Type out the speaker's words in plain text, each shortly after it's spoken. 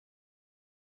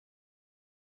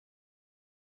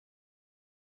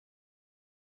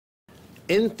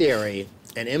in theory,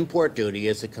 an import duty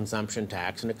is a consumption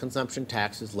tax, and a consumption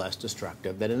tax is less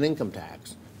destructive than an income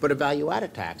tax. But a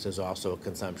value-added tax is also a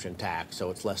consumption tax, so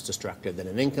it's less destructive than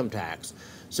an income tax.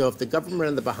 So if the government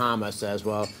in the Bahamas says,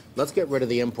 well, let's get rid of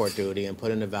the import duty and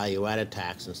put in a value-added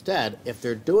tax instead, if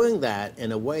they're doing that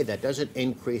in a way that doesn't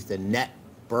increase the net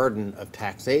burden of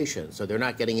taxation, so they're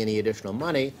not getting any additional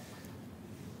money,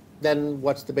 then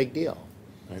what's the big deal?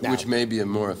 Right, now, which may be a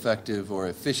more effective or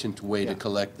efficient way to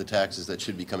collect the taxes that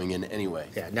should be coming in anyway.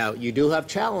 Yeah. Now, you do have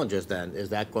challenges then. Is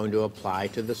that going to apply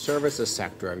to the services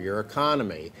sector of your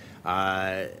economy?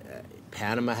 The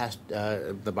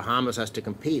Bahamas has to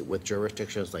compete with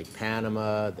jurisdictions like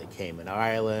Panama, the Cayman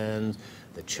Islands,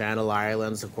 the Channel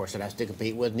Islands. Of course, it has to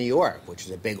compete with New York, which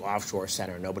is a big offshore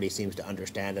center. Nobody seems to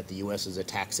understand that the U.S. is a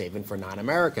tax haven for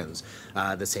non-Americans.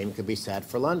 The same could be said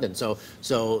for London. So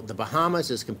the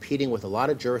Bahamas is competing with a lot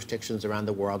of jurisdictions around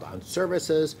the world on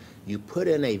services. You put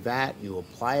in a VAT, you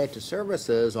apply it to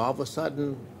services, all of a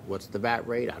sudden, what's the VAT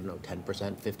rate? I don't know, 10%,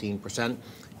 15%.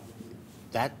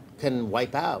 That can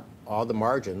wipe out all the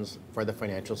margins for the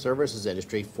financial services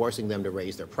industry, forcing them to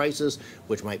raise their prices,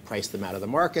 which might price them out of the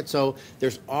market. So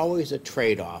there's always a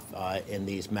trade-off in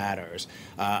these matters.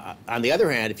 On the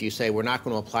other hand, if you say we're not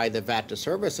going to apply the VAT to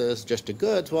services, just to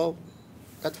goods, well,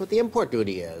 that's what the import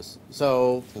duty is.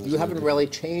 So you haven't really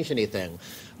changed anything,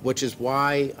 which is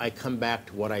why I come back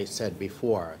to what I said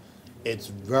before. It's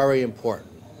very important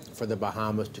for the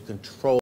Bahamas to control